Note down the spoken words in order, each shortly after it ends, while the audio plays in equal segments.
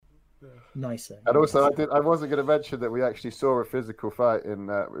nicer. And also, I wasn't going to mention that we actually saw a physical fight in.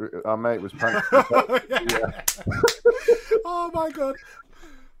 Our mate was punched. Yeah. Oh my god!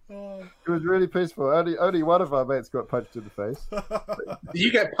 It was really peaceful. Only one of our mates got punched in the face. Did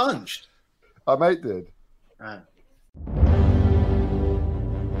you get punched? Our mate did. Ah.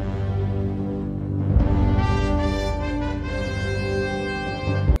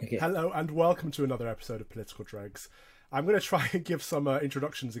 Okay. Hello and welcome to another episode of Political Dregs. I'm going to try and give some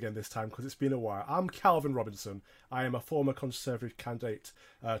introductions again this time because it's been a while. I'm Calvin Robinson. I am a former Conservative candidate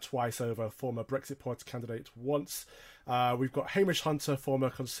twice over, former Brexit Party candidate once. We've got Hamish Hunter, former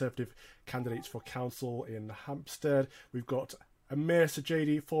Conservative candidate for council in Hampstead. We've got Amir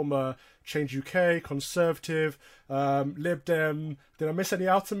Sajidi, former Change UK, Conservative, Lib Dem. Did I miss any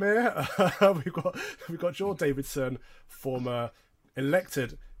out, Amir? We've got Joel Davidson, former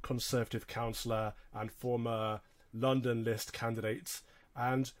elected Conservative councillor and former London list candidates,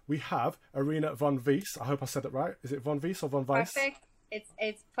 and we have Irina von Wies. I hope I said it right. Is it von Wies or von Weiss? Perfect.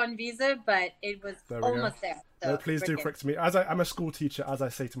 It's von Wiese, but it was almost there. So no, please do correct me. I'm a school teacher, as I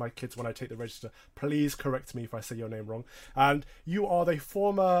say to my kids when I take the register, please correct me if I say your name wrong. And you are the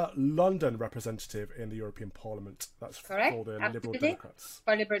former London representative in the European Parliament. That's correct. For the Absolutely. Liberal Democrats.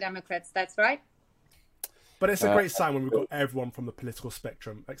 For Liberal Democrats, that's right. But it's a great sign when we've got everyone from the political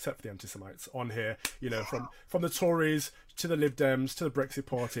spectrum, except for the anti-Semites, on here. You know, from the Tories to the Lib Dems to the Brexit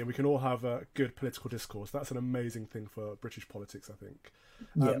Party, and we can all have a good political discourse. That's an amazing thing for British politics, I think.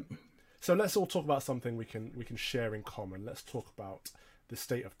 So let's all talk about something we can share in common. Let's talk about the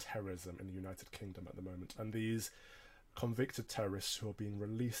state of terrorism in the United Kingdom at the moment, and these convicted terrorists who are being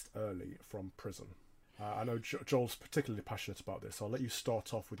released early from prison. I know Joel's particularly passionate about this, so I'll let you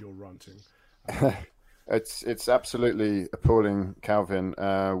start off with your ranting. It's absolutely appalling, Calvin.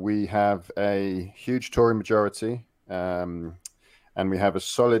 We have a huge Tory majority, and we have a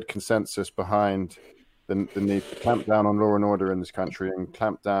solid consensus behind the need to clamp down on law and order in this country and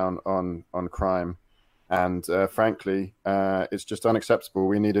clamp down on crime. And frankly, it's just unacceptable.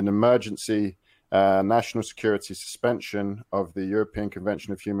 We need an emergency national security suspension of the European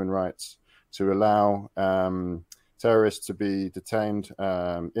Convention of Human Rights to allow terrorists to be detained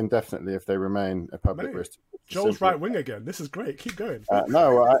indefinitely if they remain a public risk. Joel's right wing again. This is great. Keep going.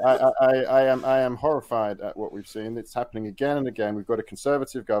 No, I am horrified at what we've seen. It's happening again and again. We've got a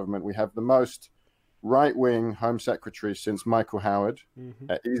Conservative government. We have the most right wing Home Secretary since Michael Howard,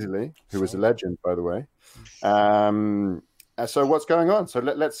 easily, who was a legend, by the way. So what's going on? So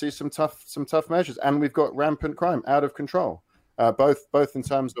let's see some tough measures. And we've got rampant crime, out of control, both in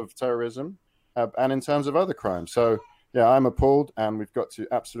terms of terrorism. And in terms of other crimes. So, yeah, I'm appalled, and we've got to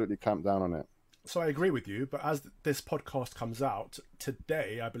absolutely clamp down on it. So I agree with you, but as this podcast comes out,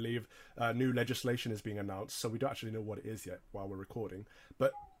 today, I believe, new legislation is being announced, so we don't actually know what it is yet while we're recording.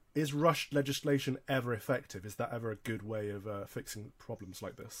 But is rushed legislation ever effective? Is that ever a good way of fixing problems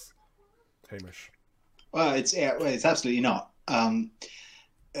like this? Hamish? Well, it's absolutely not. The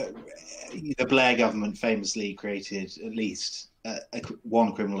Blair government famously created at least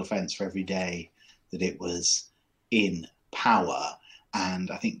one criminal offence for every day that it was in power.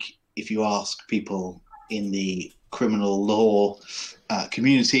 And I think if you ask people in the criminal law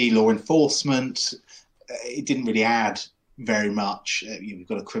community, law enforcement, it didn't really add very much. You've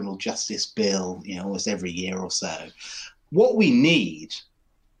got a criminal justice bill, almost every year or so. What we need,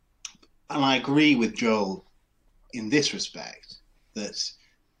 and I agree with Joel in this respect, that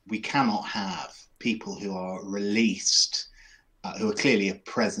we cannot have people who are released who are clearly a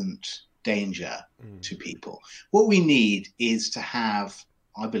present danger to people. What we need is to have,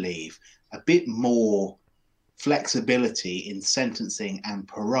 I believe, a bit more flexibility in sentencing and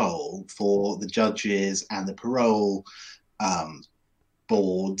parole for the judges and the parole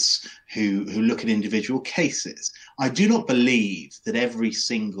boards who look at individual cases. I do not believe that every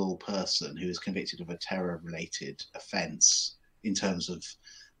single person who is convicted of a terror-related offence in terms of,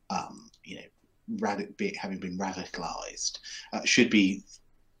 having been radicalised,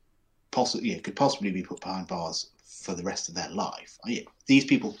 could possibly be put behind bars for the rest of their life. These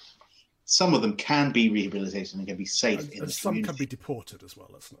people, some of them can be rehabilitated and can be safe in the community. Some can be deported as well.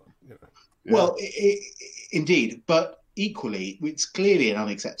 That's not, Yeah. Well, indeed, but equally, it's clearly an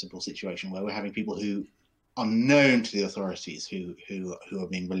unacceptable situation where we're having people who are known to the authorities who are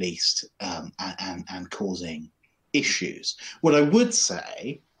being released and causing issues. What I would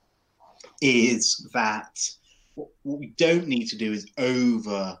say is that what we don't need to do is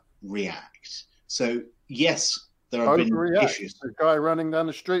overreact. So, yes, there have been issues. A guy running down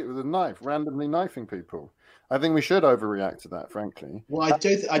the street with a knife, randomly knifing people. I think we should overreact to that, frankly. Well, I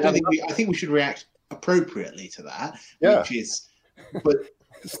think we should react appropriately to that, which is, but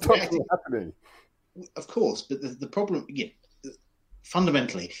stop it from happening. Of course, but the problem,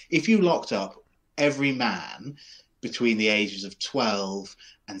 fundamentally, if you locked up every man between the ages of 12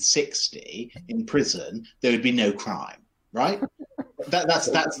 and 60 in prison, there would be no crime, right? That's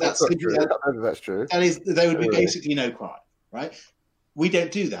true. That's true. There would be basically no crime, right? We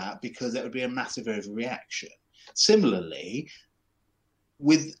don't do that because that would be a massive overreaction. Similarly,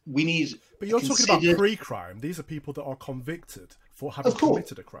 we need. But you're talking about pre-crime. These are people that are convicted for having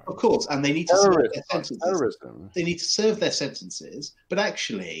committed a crime. Of course, and they need to serve their sentences. They need to serve their sentences. But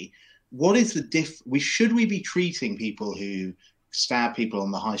actually, what is the should we be treating people who stab people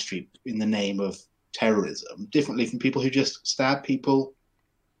on the high street in the name of terrorism differently from people who just stab people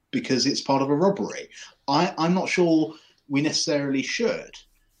because it's part of a robbery? I'm not sure we necessarily should.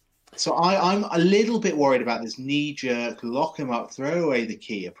 So I'm a little bit worried about this knee-jerk, lock him up, throw away the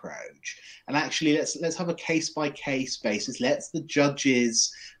key approach. And actually, let's have a case-by-case basis. Let's the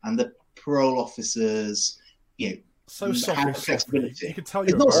judges and the parole officers, so softly. You can tell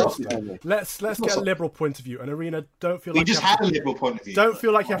you're Let's get a liberal point of view. And Irina, don't feel like we just had a liberal point of view. Don't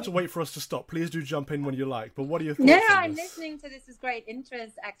feel like you have to wait for us to stop. Please do jump in when you like. But what are your thoughts? No, I'm listening to this with great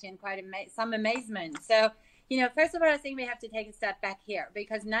interest, actually, and quite some amazement. So, first of all, I think we have to take a step back here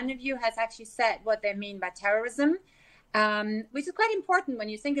because none of you has actually said what they mean by terrorism, which is quite important when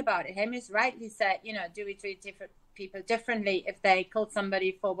you think about it. Hamish rightly said, do we treat different people differently if they killed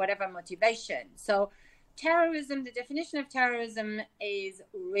somebody for whatever motivation? So terrorism, the definition of terrorism is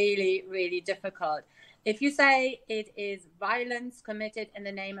really, really difficult. If you say it is violence committed in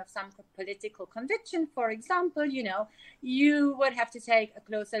the name of some political conviction, for example, you would have to take a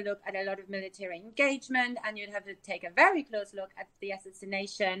closer look at a lot of military engagement, and you'd have to take a very close look at the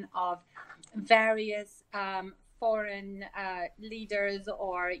assassination of various foreign leaders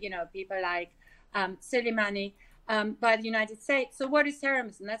or, people like Soleimani by the United States. So what is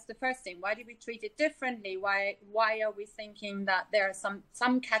terrorism? That's the first thing. Why do we treat it differently? Why are we thinking that there are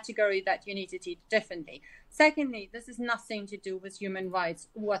some category that you need to treat differently? Secondly, this has nothing to do with human rights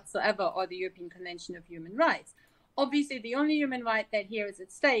whatsoever or the European Convention of Human Rights. Obviously, the only human right that here is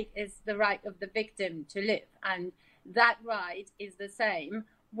at stake is the right of the victim to live. And that right is the same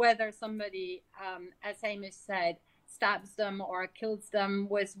whether somebody, as Hamish said, stabs them or kills them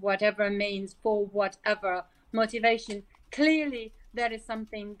with whatever means for whatever motivation. Clearly, that is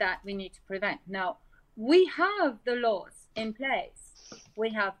something that we need to prevent. Now, we have the laws in place. We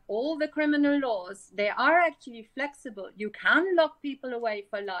have all the criminal laws. They are actually flexible. You can lock people away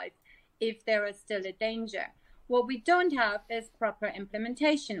for life if there is still a danger. What we don't have is proper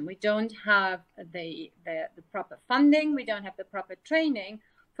implementation. We don't have the proper funding. We don't have the proper training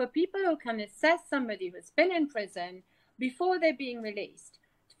for people who can assess somebody who's been in prison before they're being released.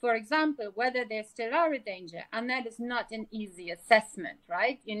 For example, whether they still are a danger. And that is not an easy assessment,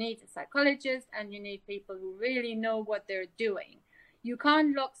 right? You need a psychologist and you need people who really know what they're doing. You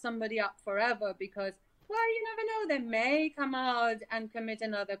can't lock somebody up forever because, well, you never know. They may come out and commit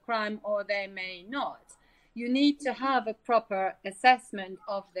another crime or they may not. You need to have a proper assessment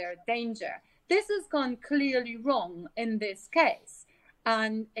of their danger. This has gone clearly wrong in this case.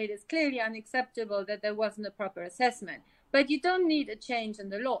 And it is clearly unacceptable that there wasn't a proper assessment. But you don't need a change in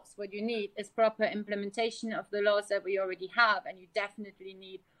the laws. What you need is proper implementation of the laws that we already have. And you definitely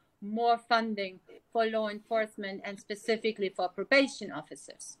need more funding for law enforcement and specifically for probation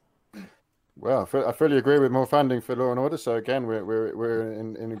officers. Well, I fully agree with more funding for law and order. So again, we're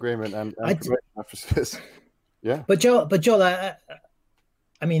in agreement and probation officers. Yeah. But Joel,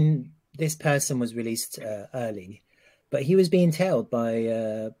 I mean, this person was released early, but he was being tailed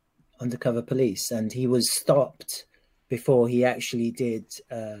by undercover police, and he was stopped before he actually did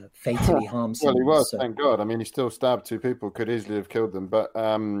fatally harm someone. Well, he was, thank God. I mean, he still stabbed two people, could easily have killed them. But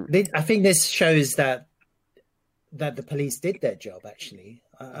I think this shows that the police did their job, actually.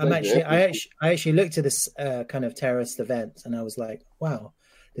 I actually looked at this kind of terrorist event, and I was like, wow,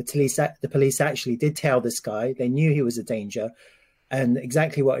 the police actually did tail this guy. They knew he was a danger. And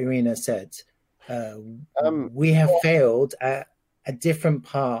exactly what Irina said, we have failed at a different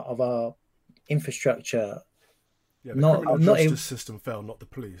part of our infrastructure. Yeah, the criminal justice system failed, not the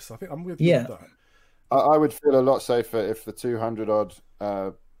police. I think I'm with you on that. I would feel a lot safer if the 200-odd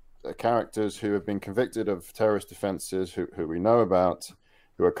characters who have been convicted of terrorist offences, who we know about,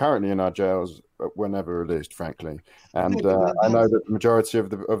 who are currently in our jails, were never released, frankly. And I know that the majority of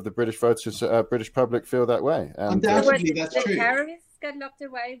the British voters, British public, feel that way. And undoubtedly, that's true. The terrorists get locked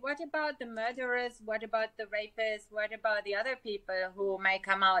away. What about the murderers? What about the rapists? What about the other people who may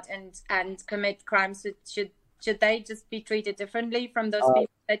come out and commit crimes? Should they just be treated differently from those people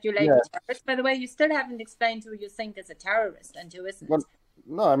that you label terrorists? By the way, you still haven't explained who you think is a terrorist and who isn't.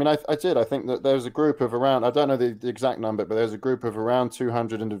 No, I mean, I did. I think that there's a group of around, I don't know the exact number, but there's a group of around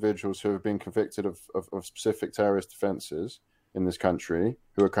 200 individuals who have been convicted of specific terrorist offences in this country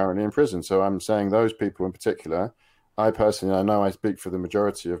who are currently in prison. So I'm saying those people in particular, I personally, I know I speak for the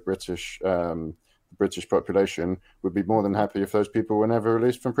majority of British population, would be more than happy if those people were never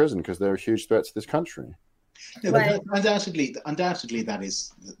released from prison because they're a huge threat to this country. No, but undoubtedly that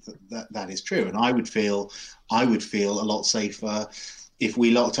is true, and I would feel a lot safer if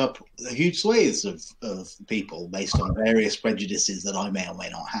we locked up huge swathes of people based on various prejudices that I may or may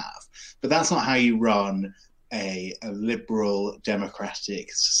not have. But that's not how you run a liberal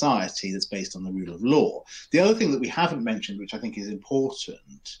democratic society that's based on the rule of law. The other thing that we haven't mentioned, which I think is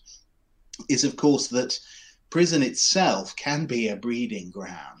important, is of course that prison itself can be a breeding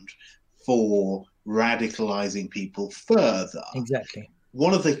ground for radicalizing people further. Exactly.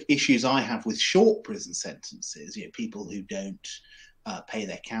 One of the issues I have with short prison sentences, people who don't pay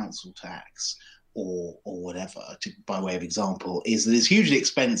their council tax or whatever, by way of example, is that it's hugely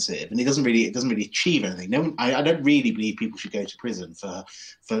expensive and it doesn't really achieve anything. I don't really believe people should go to prison for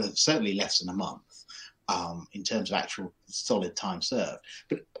certainly less than a month in terms of actual solid time served.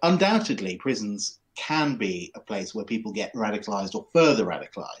 But undoubtedly, prisons can be a place where people get radicalized or further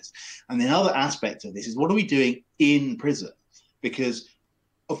radicalized. And the other aspect of this is, what are we doing in prison? Because,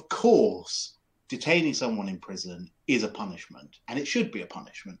 of course, detaining someone in prison is a punishment, and it should be a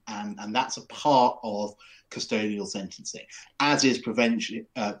punishment, and that's a part of custodial sentencing, as is prevention,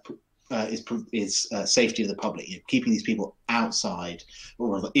 is safety of the public, keeping these people outside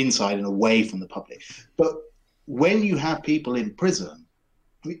or inside and away from the public. But when you have people in prison,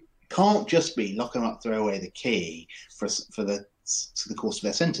 we can't just be lock them up, throw away the key for the course of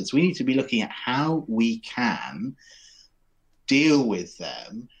their sentence. We need to be looking at how we can deal with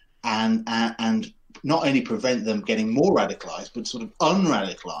them and not only prevent them getting more radicalized, but sort of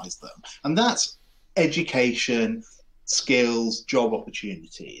unradicalize them. And that's education, skills, job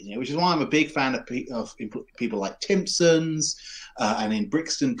opportunities, which is why I'm a big fan of people like Timpson's, and in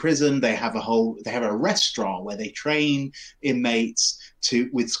Brixton Prison they have a restaurant where they train inmates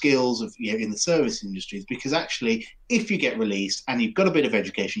with skills of in the service industries, because actually if you get released and you've got a bit of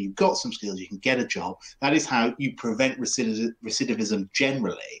education, you've got some skills, you can get a job. That is how you prevent recidivism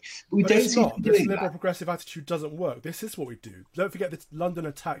generally. But we don't seem to be doing this liberal that. progressive attitude doesn't work. This is what we do. Don't forget that London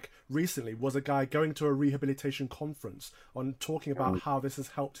attack recently was a guy going to a rehabilitation conference on talking about how this has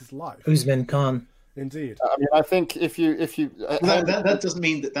helped his life. Usman Khan. Indeed. I mean, I think if you that doesn't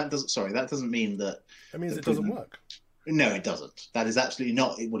mean that doesn't mean that it means it doesn't work. No, it doesn't. That is absolutely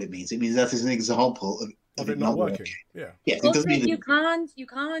not what it means. It means that is an example of it not working. Yeah. Yes, also, you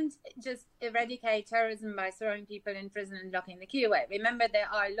can't just eradicate terrorism by throwing people in prison and locking the key away. Remember, there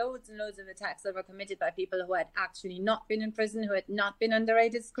are loads and loads of attacks that were committed by people who had actually not been in prison, who had not been on the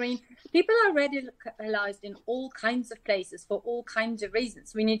radar screen. People are radicalized in all kinds of places for all kinds of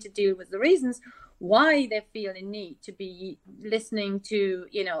reasons. We need to deal with the reasons why they feel a need to be listening to,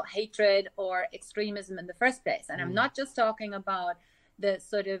 hatred or extremism in the first place. And I'm not just talking about the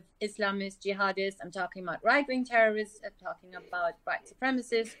sort of Islamist jihadists. I'm talking about right-wing terrorists. I'm talking about white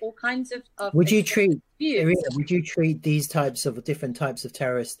supremacists. All kinds of. Would you treat these different types of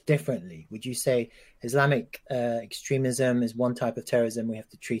terrorists differently? Would you say Islamic extremism is one type of terrorism? We have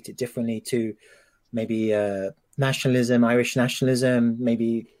to treat it differently to maybe nationalism, Irish nationalism,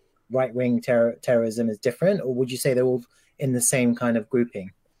 maybe right-wing terrorism is different, or would you say they're all in the same kind of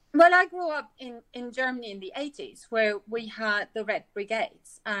grouping? Well, I grew up in Germany in the 80s, where we had the Red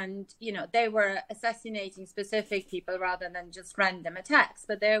Brigades, and they were assassinating specific people rather than just random attacks,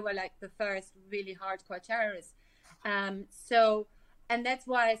 but they were like the first really hardcore terrorists. And that's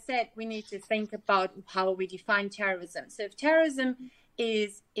why I said we need to think about how we define terrorism. So if terrorism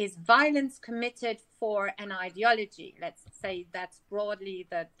is violence committed for an ideology, let's say that's broadly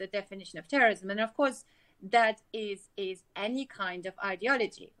the definition of terrorism, and of course that is any kind of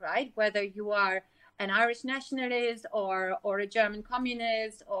ideology, right? Whether you are an Irish nationalist or a German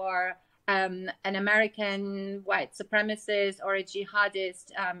communist or an American white supremacist or a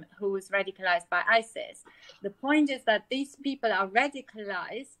jihadist who is radicalized by ISIS. The point is that these people are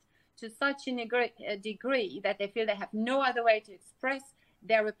radicalized to such a degree that they feel they have no other way to express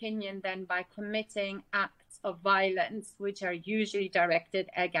their opinion than by committing acts of violence, which are usually directed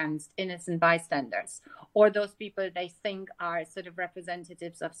against innocent bystanders or those people they think are sort of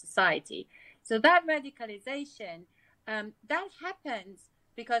representatives of society. So that radicalization, that happens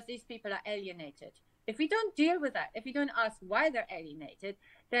because these people are alienated. if we don't deal with that, if we don't ask why they're alienated,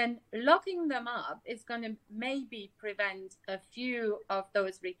 then locking them up is going to maybe prevent a few of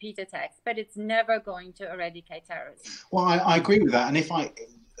those repeat attacks, but it's never going to eradicate terrorism. Well, I agree with that. And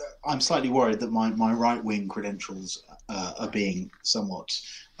I'm slightly worried that my right-wing credentials are being somewhat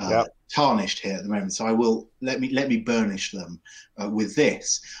tarnished here at the moment. So I will let me burnish them with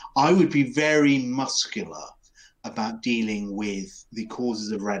this. I would be very muscular about dealing with the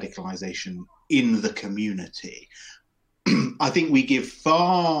causes of radicalization in the community. I think we give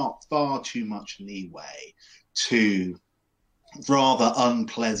far too much leeway to rather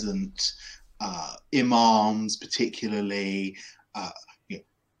unpleasant imams, particularly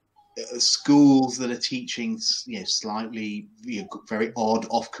schools that are teaching slightly very odd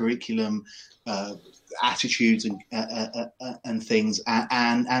off curriculum attitudes and things,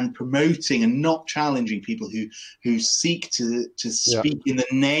 and promoting and not challenging people who seek to speak in the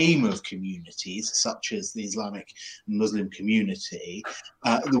name of communities such as the Islamic and Muslim community.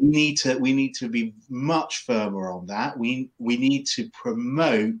 We need to be much firmer on that. We need to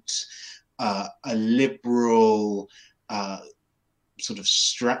promote a liberal sort of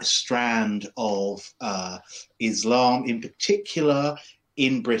strand of Islam, in particular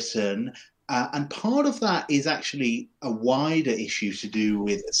in Britain. And part of that is actually a wider issue to do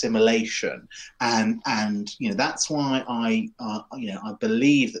with assimilation, and that's why I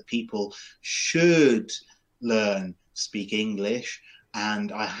believe that people should learn to speak English,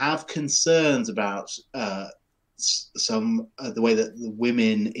 and I have concerns about the way that the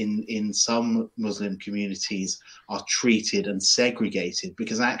women in some Muslim communities are treated and segregated,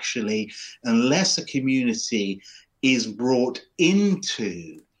 because actually, unless a community is brought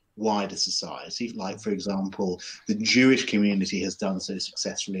into wider society, like, for example, the Jewish community has done so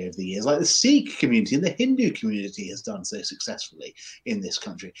successfully over the years, like the Sikh community and the Hindu community has done so successfully in this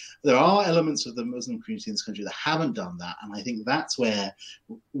country. There are elements of the Muslim community in this country that haven't done that, and I think that's where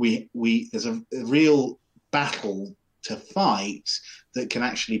there's a real battle to fight that can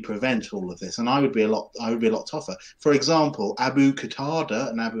actually prevent all of this. And I would be a lot tougher. For example, Abu Qatada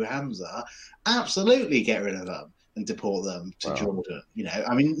and Abu Hamza, absolutely get rid of them and deport them to Jordan.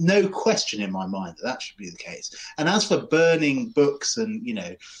 I mean, no question in my mind that should be the case. And as for burning books and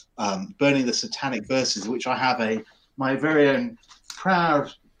burning the satanic verses, which I have my very own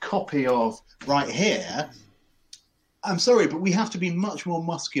proud copy of right here, I'm sorry, but we have to be much more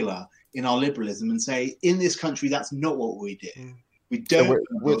muscular in our liberalism and say, in this country, that's not what we do. We don't,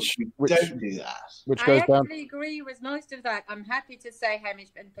 don't do that. I actually agree with most of that. I'm happy to say, Hamish,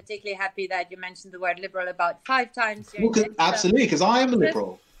 and particularly happy that you mentioned the word liberal about 5 times. Absolutely, because I am a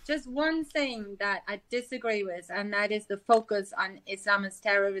liberal. Just one thing that I disagree with, and that is the focus on Islamist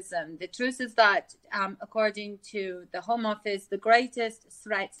terrorism. The truth is that, according to the Home Office, the greatest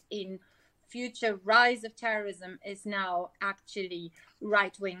threat in future rise of terrorism is now actually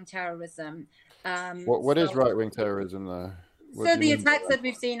right-wing terrorism. What is right-wing terrorism, though? So the attacks that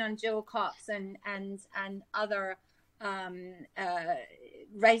we've seen on Joe Cox and other racist,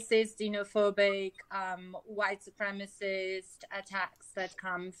 xenophobic, white supremacist attacks that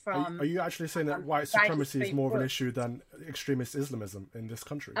come from... Are you actually saying that white supremacy is more of an issue than extremist Islamism in this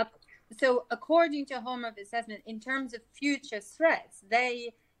country? So according to Home Office assessment, in terms of future threats,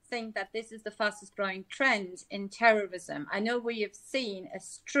 they think that this is the fastest growing trend in terrorism. I know we have seen a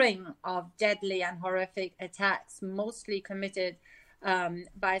string of deadly and horrific attacks, mostly committed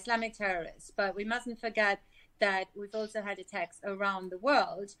by Islamic terrorists, but we mustn't forget that we've also had attacks around the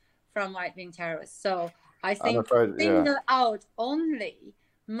world from right-wing terrorists. So I think single out only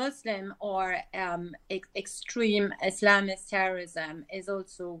Muslim or extreme Islamist terrorism is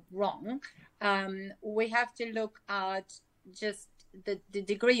also wrong. We have to look at just the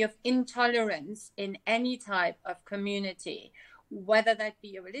degree of intolerance in any type of community, whether that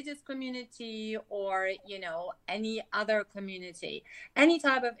be a religious community or, any other community. Any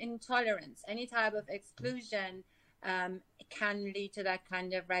type of intolerance, any type of exclusion can lead to that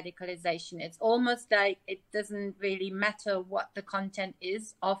kind of radicalization. It's almost like it doesn't really matter what the content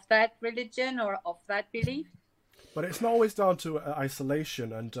is of that religion or of that belief. But it's not always down to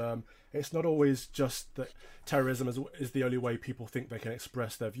isolation, and it's not always just that terrorism is the only way people think they can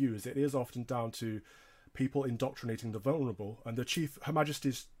express their views. It is often down to people indoctrinating the vulnerable. And Her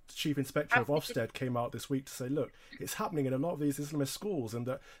Majesty's Chief Inspector of Ofsted came out this week to say, look, it's happening in a lot of these Islamist schools, and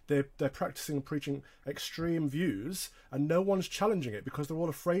that they're practicing and preaching extreme views, and no one's challenging it because they're all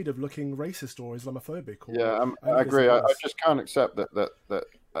afraid of looking racist or Islamophobic. I agree. I just can't accept that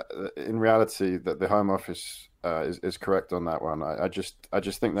in reality that the Home Office is correct on that one. I just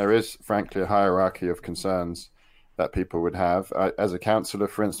think there is, frankly, a hierarchy of concerns that people would have. As a councillor,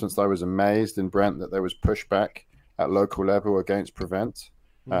 for instance, I was amazed in Brent that there was pushback at local level against Prevent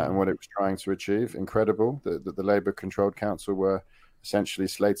and what it was trying to achieve. Incredible that the Labour-controlled council were essentially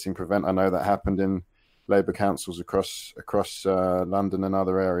slating Prevent. I know that happened in Labour councils across London and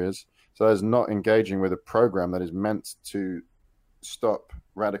other areas. So there's not engaging with a programme that is meant to stop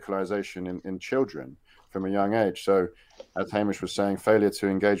radicalisation in children from a young age. So as Hamish was saying, failure to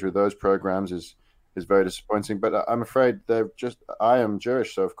engage with those programmes is very disappointing. But I'm afraid I am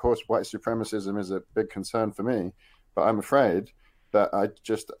Jewish, so of course white supremacism is a big concern for me. But I'm afraid that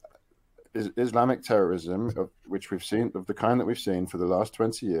Islamic terrorism, which we've seen, of the kind that we've seen for the last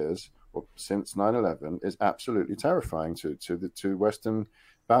 20 years, or since 9/11, is absolutely terrifying to Western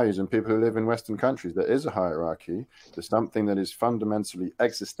values and people who live in Western countries. There is a hierarchy. There's something that is fundamentally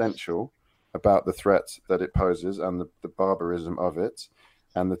existential about the threat that it poses and the barbarism of it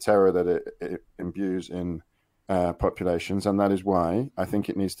and the terror that it imbues in populations. And that is why I think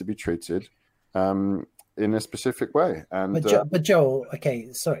it needs to be treated in a specific way. And but Joel,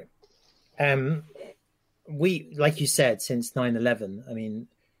 okay, sorry. We, like you said, since 9/11, I mean,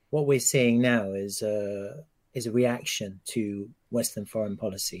 what we're seeing now is a reaction to Western foreign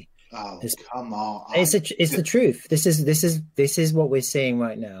policy. Oh, come on! It's the truth. This is what we're seeing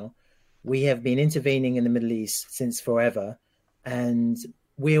right now. We have been intervening in the Middle East since forever, and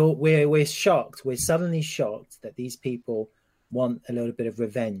we're shocked. We're suddenly shocked that these people want a little bit of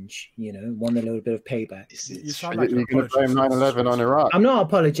revenge, want a little bit of payback. You sound like you're going to blame 9/11 on Iraq. I'm not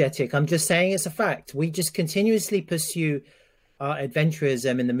apologetic. I'm just saying it's a fact. We just continuously pursue our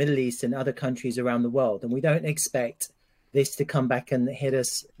adventurism in the Middle East and other countries around the world, and we don't expect this to come back and hit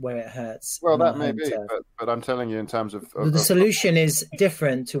us where it hurts. Well, that may be, but I'm telling you in terms of the solution is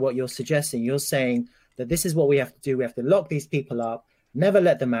different to what you're suggesting. You're saying that this is what we have to do. We have to lock these people up, never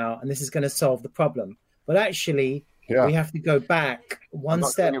let them out, and this is going to solve the problem. But actually, we have to go back one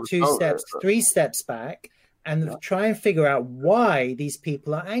step, two steps, three steps back, and try and figure out why these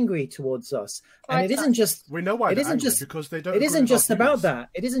people are angry towards us. And it isn't just we know why it isn't angry, just because they don't. It isn't just about that.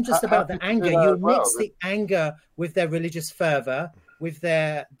 It isn't just about the anger. You mix the anger with their religious fervor, with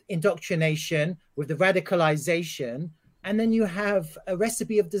their indoctrination, with the radicalization, and then you have a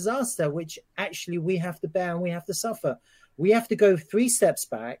recipe of disaster, which actually we have to bear and we have to suffer. We have to go 3 steps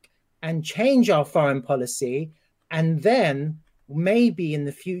back and change our foreign policy, and then maybe in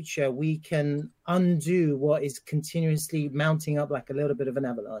the future we can undo what is continuously mounting up like a little bit of an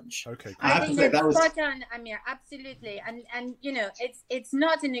avalanche. Okay, I think you're spot on, Amir. Absolutely, and it's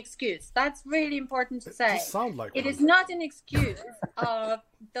not an excuse. That's really important to say. It is not an excuse of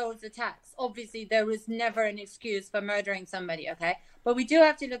those attacks. Obviously, there was never an excuse for murdering somebody. Okay, but we do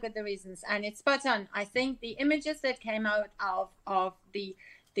have to look at the reasons, and it's spot on. I think the images that came out of the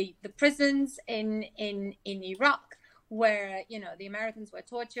prisons in Iraq, where the Americans were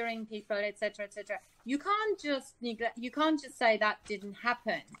torturing people, etc., etc. You can't just say that didn't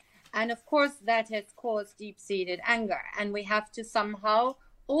happen, and of course that has caused deep-seated anger. And we have to somehow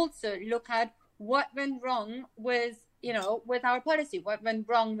also look at what went wrong with our policy, what went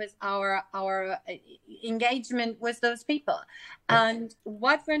wrong with our engagement with those people, and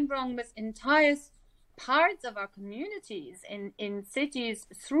what went wrong with entire parts of our communities in cities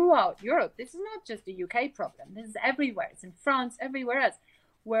throughout Europe. This is not just a UK problem. This is everywhere. It's in France, everywhere else,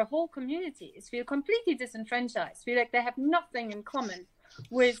 where whole communities feel completely disenfranchised, feel like they have nothing in common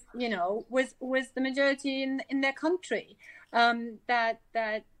with the majority in their country, that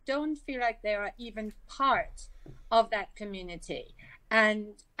don't feel like they are even part of that community.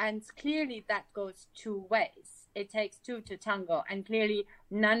 And clearly that goes 2 ways. It takes 2 to tango, and clearly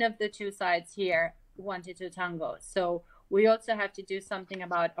none of the 2 sides here wanted to tango. So we also have to do something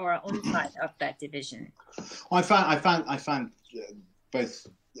about our own side of that division. Well, I found both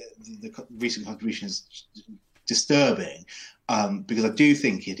the recent contributions disturbing, because I do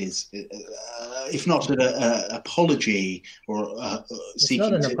think it is, if not an apology or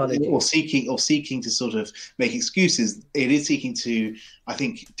seeking to sort of make excuses, it is seeking to, I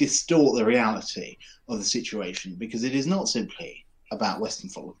think, distort the reality of the situation, because it is not simply about Western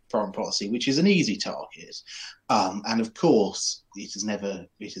foreign policy, which is an easy target, and of course it has never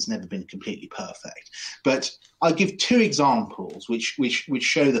been completely perfect. But I'll give 2 examples which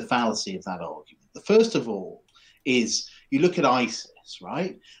show the fallacy of that argument. The first of all is, you look at ISIS,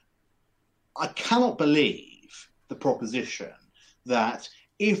 right? I cannot believe the proposition that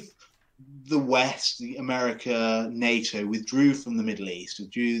if the West, America, NATO withdrew from the Middle East,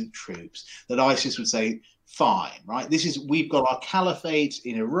 withdrew the troops, that ISIS would say, fine, right? We've got our caliphate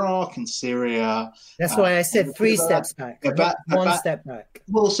in Iraq and Syria. That's why I said 3 steps back, 1 step back.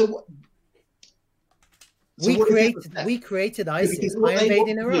 Well, so we created ISIS by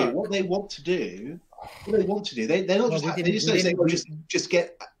invading Iraq. What they want to do, they're not just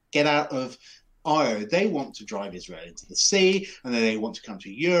get out of IO. They want to drive Israel into the sea, and then they want to come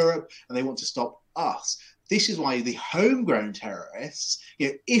to Europe, and they want to stop us. This is why the homegrown terrorists,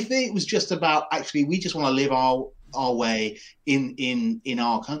 if it was just about actually we just want to live our way in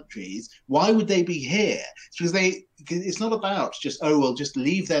our countries, why would they be here? It's because it's not about just just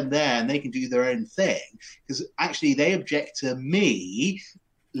leave them there and they can do their own thing, because actually they object to me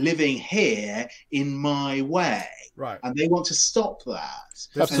living here in my way, right? And they want to stop that.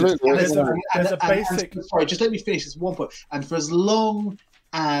 Absolutely. There's a basic. Sorry, just let me finish this one point. And for as long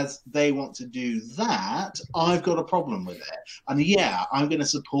as they want to do that, I've got a problem with it. And I'm going to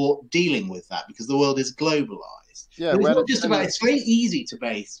support dealing with that because the world is globalized. Yeah, but it's not just about. It's very easy to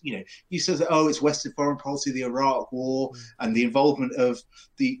base. You say that it's Western foreign policy, the Iraq War, and the involvement of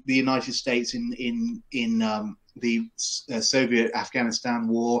the United States in the Soviet Afghanistan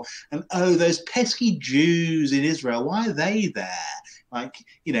war, and those pesky Jews in Israel. Why are they there?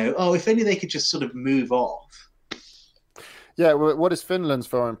 If only they could just sort of move off. Yeah, well, what is Finland's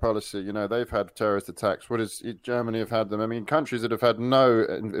foreign policy? They've had terrorist attacks. What is Germany have had them? I mean, countries that have had no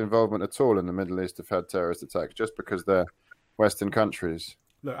involvement at all in the Middle East have had terrorist attacks just because they're Western countries.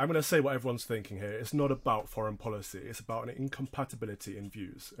 Look, I'm going to say what everyone's thinking here. It's not about foreign policy. It's about an incompatibility in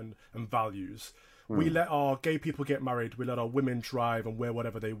views and values. We let our gay people get married. We let our women drive and wear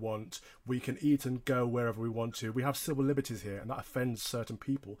whatever they want. We can eat and go wherever we want to. We have civil liberties here, and that offends certain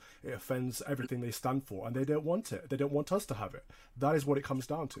people. It offends everything they stand for, and they don't want it. They don't want us to have it. That is what it comes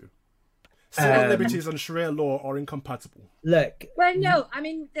down to. Civil liberties and Sharia law are incompatible. Look. Well, no, I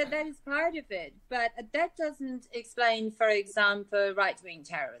mean, that is part of it. But that doesn't explain, for example, right-wing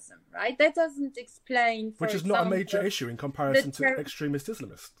terrorism, right? That doesn't explain, Which is not a major issue in comparison to extremist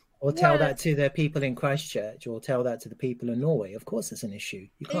Islamists. Or tell that to the people in Christchurch, or tell that to the people in Norway. Of course, it's an issue.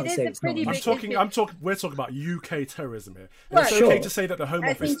 You can't say it's not. We're talking about UK terrorism here. Well, it's okay to say that the Home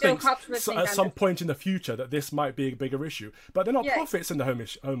Office thinks at some point in the future that this might be a bigger issue, but they're not prophets in the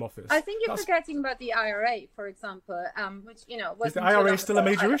Home Office. I think you're forgetting about the IRA, for example, which is the IRA still a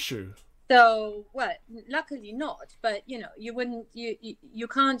major issue? So, well, luckily not. But you wouldn't. You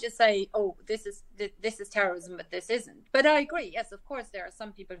can't just say, this is terrorism, but this isn't. But I agree. Yes, of course, there are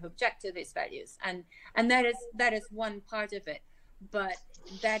some people who object to these values, and that is one part of it. But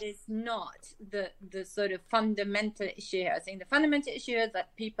that is not the sort of fundamental issue here. I think the fundamental issue is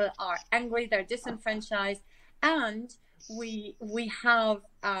that people are angry, they're disenfranchised, and we have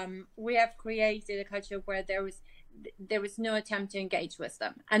created a culture where there was no attempt to engage with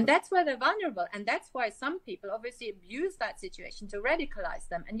them, and that's why they're vulnerable, and that's why some people obviously abuse that situation to radicalize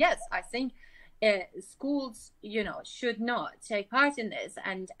them. And yes, I think schools should not take part in this,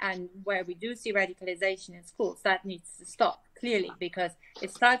 and where we do see radicalization in schools, that needs to stop clearly, because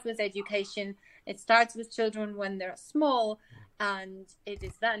it starts with education, it starts with children when they're small, and it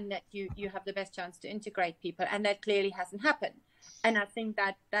is then that you have the best chance to integrate people, and that clearly hasn't happened. And I think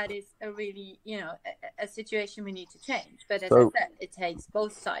that is a really, a situation we need to change. But as I said, it takes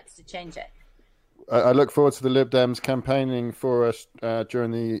both sides to change it. I look forward to the Lib Dems campaigning for us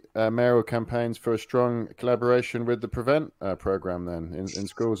during the mayoral campaigns for a strong collaboration with the Prevent program then in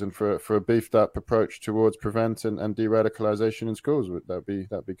schools, and for a beefed up approach towards prevent and de-radicalization in schools. That'd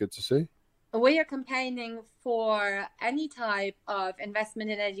be good to see. We are campaigning for any type of investment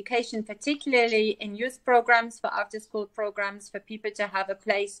in education, particularly in youth programs, for after-school programs, for people to have a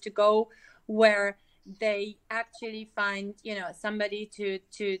place to go where they actually find, somebody to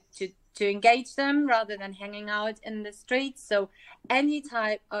engage them rather than hanging out in the streets. So any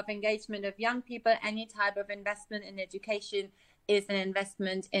type of engagement of young people, any type of investment in education is an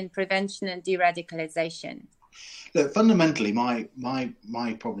investment in prevention and de-radicalization. Look, fundamentally, my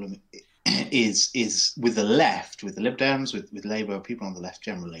problem is with the left, with the Lib Dems, with Labour, people on the left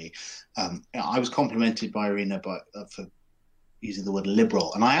generally. I was complimented by Irina for using the word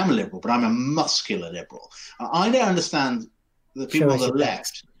liberal, and I am a liberal, but I'm a muscular liberal. I don't understand the people on the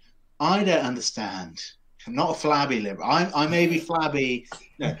left. I don't understand. I'm not a flabby liberal. I may be flabby.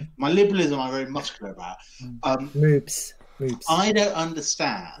 No, my liberalism I'm very muscular about. Moobs. I don't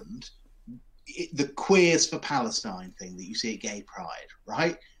understand the Queers for Palestine thing that you see at Gay Pride,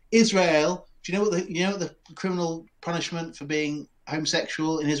 right? Israel. Do you know what the criminal punishment for being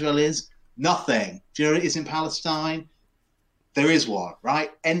homosexual in Israel is? Nothing. Do you know what it is in Palestine? There is one,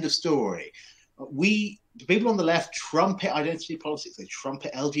 right? End of story. The people on the left trumpet identity politics. They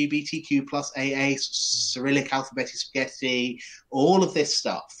trumpet LGBTQ plus AA, Cyrillic alphabetic spaghetti, all of this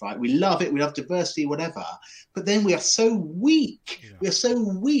stuff, right? We love it. We love diversity, whatever. But then we are so weak. Yeah. We are so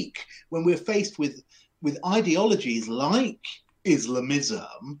weak when we're faced with with ideologies like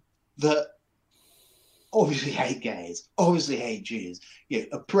Islamism that obviously hate gays, obviously hate Jews,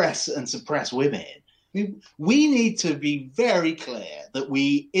 oppress and suppress women. I mean, we need to be very clear that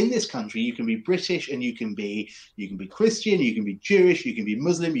in this country, you can be British and you can be Christian, you can be Jewish, you can be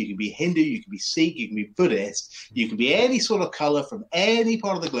Muslim, you can be Hindu, you can be Sikh, you can be Buddhist, you can be any sort of color from any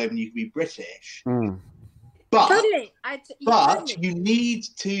part of the globe, and you can be British. But Totally. you need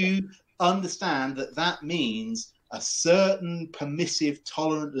to understand that means a certain permissive,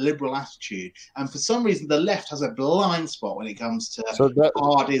 tolerant, liberal attitude. And for some reason, the left has a blind spot when it comes to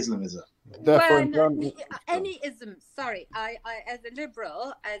hard Islamism. Any ism. Sorry, I as a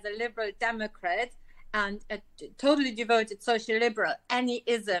liberal Democrat and a totally devoted social liberal, any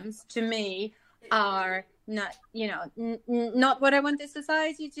isms to me are not, not what I want the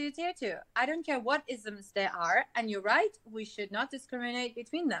society to adhere to. I don't care what isms they are, and you're right, we should not discriminate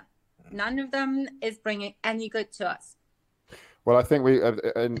between them. None of them is bringing any good to us. Well, I think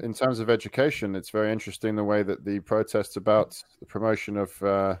in terms of education, it's very interesting the way that the protests about the promotion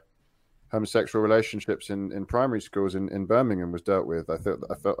of homosexual relationships in primary schools in Birmingham was dealt with. I felt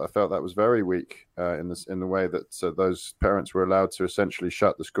that was very weak in the way that those parents were allowed to essentially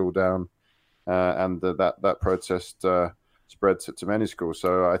shut the school down, and that protest spread to many schools.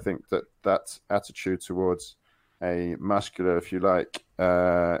 So I think that attitude towards a muscular, if you like,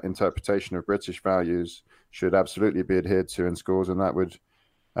 interpretation of British values should absolutely be adhered to in schools, and that would,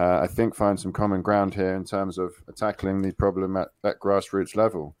 I think, find some common ground here in terms of tackling the problem at grassroots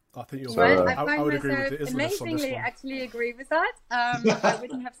level. I think you're right. I would agree with the Islamists amazingly on this one. Actually agree with that. I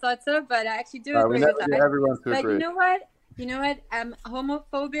wouldn't have thought so, but I actually do agree with that. Everyone to but agree. You know what?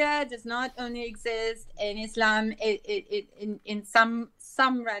 Homophobia does not only exist in Islam. In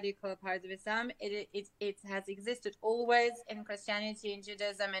some radical parts of Islam, it has existed always in Christianity, in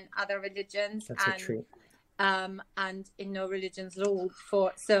Judaism, and other religions. That's true. And in no religions at all.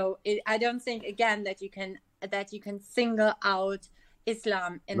 I don't think again that you can single out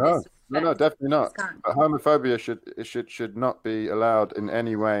Islam in this respect. No, definitely not. But homophobia should not be allowed in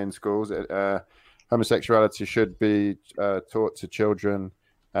any way in schools. Homosexuality should be taught to children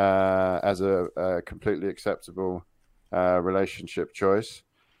as a completely acceptable relationship choice.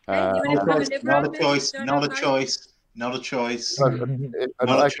 Not a choice.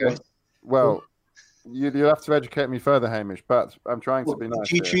 Well, you have to educate me further, Hamish. But I'm trying to be nice.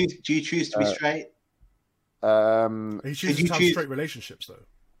 Do you choose to be straight? He chooses to have straight relationships, though.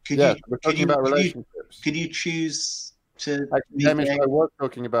 We're talking about relationships. Could you choose to? Hamish, I was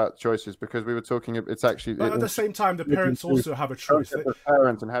talking about choices because we were talking. It's actually. But at the same time, the parents also have a choice.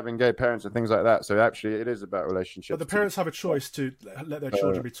 Parents and having gay parents and things like that. So actually, it is about relationships. But the parents have a choice to let their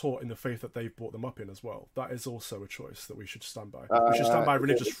children be taught in the faith that they've brought them up in as well. That is also a choice that we should stand by. We should stand by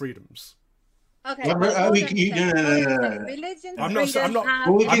religious freedums. Okay. No. I'm not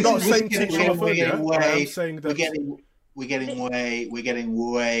saying teach homophobia. I'm saying that we're getting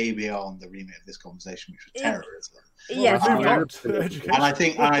way beyond the remit of this conversation, which was terrorism. Yes, and I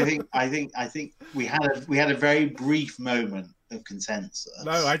think we had a very brief moment of consensus.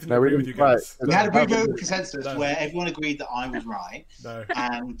 No, I didn't agree with you guys. We had a brief moment of consensus where everyone agreed that I was right. No.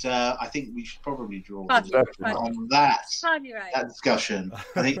 And I think we should probably draw the discussion on that discussion.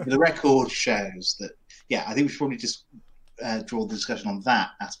 I think the record shows that. Yeah, I think we should probably just draw the discussion on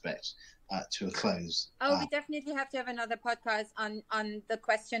that aspect to a close. We definitely have to have another podcast on the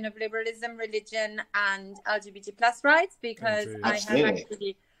question of liberalism, religion, and LGBT plus rights, because I have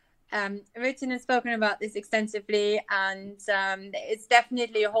actually written and spoken about this extensively, and it's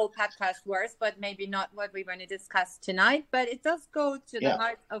definitely a whole podcast worth, but maybe not what we want to discuss tonight. But it does go to the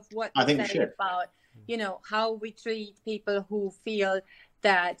heart of what we say about, how we treat people who feel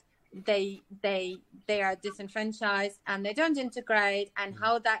that they are disenfranchised and they don't integrate, and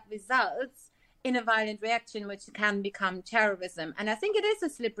how that results in a violent reaction which can become terrorism. And I think it is a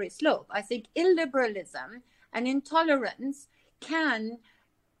slippery slope. I think illiberalism and intolerance can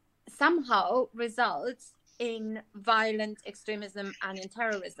somehow result in violent extremism and in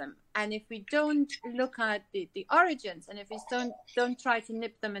terrorism. And if we don't look at the origins, and if we don't try to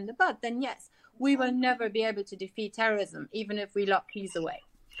nip them in the bud, then yes, we will never be able to defeat terrorism, even if we lock keys away.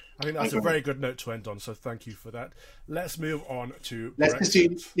 I think that's a very good note to end on, so thank you for that. Let's move on to Let's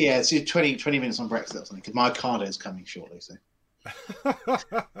Brexit. Let's do 20 minutes on Brexit or something, because my card is coming shortly. So.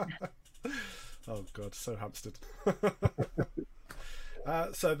 Oh, God, so hamstered.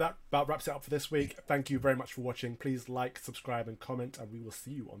 So that about wraps it up for this week. Thank you very much for watching. Please like, subscribe, and comment, and we will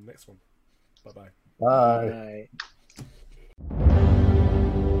see you on the next one. Bye-bye. Bye.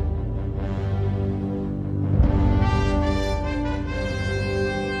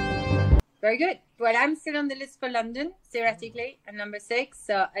 Very good. But I'm still on the list for London, theoretically. I'm number 6,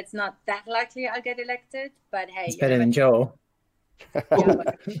 so it's not that likely I'll get elected. But hey, it's better than Joel.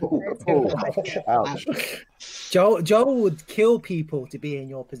 Ouch. Joel would kill people to be in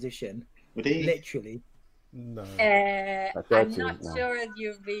your position. Would he? Literally. No. I'm not sure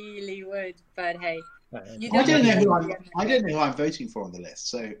you really would, but hey. I don't know who I'm voting for on the list.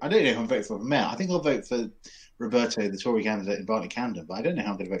 So I don't know who I'm voting for mayor. I think I'll vote for Roberto, the Tory candidate in Barnet Camden, but I don't know who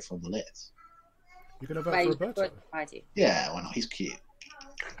I'm going to vote for on the list. You're going to vote for Roberto? Yeah, why not? He's cute.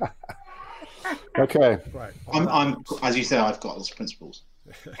 Okay. Right. I'm as you say, I've got those principles.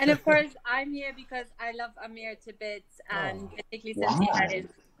 And of course, I'm here because I love Amir to bits, and particularly since he had his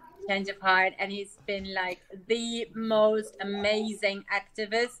change of heart, and he's been like the most amazing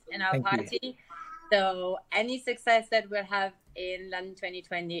activist in our party. So any success that we'll have in London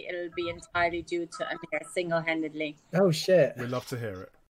 2020, it'll be entirely due to Amir single-handedly. Oh shit! We'd love to hear it.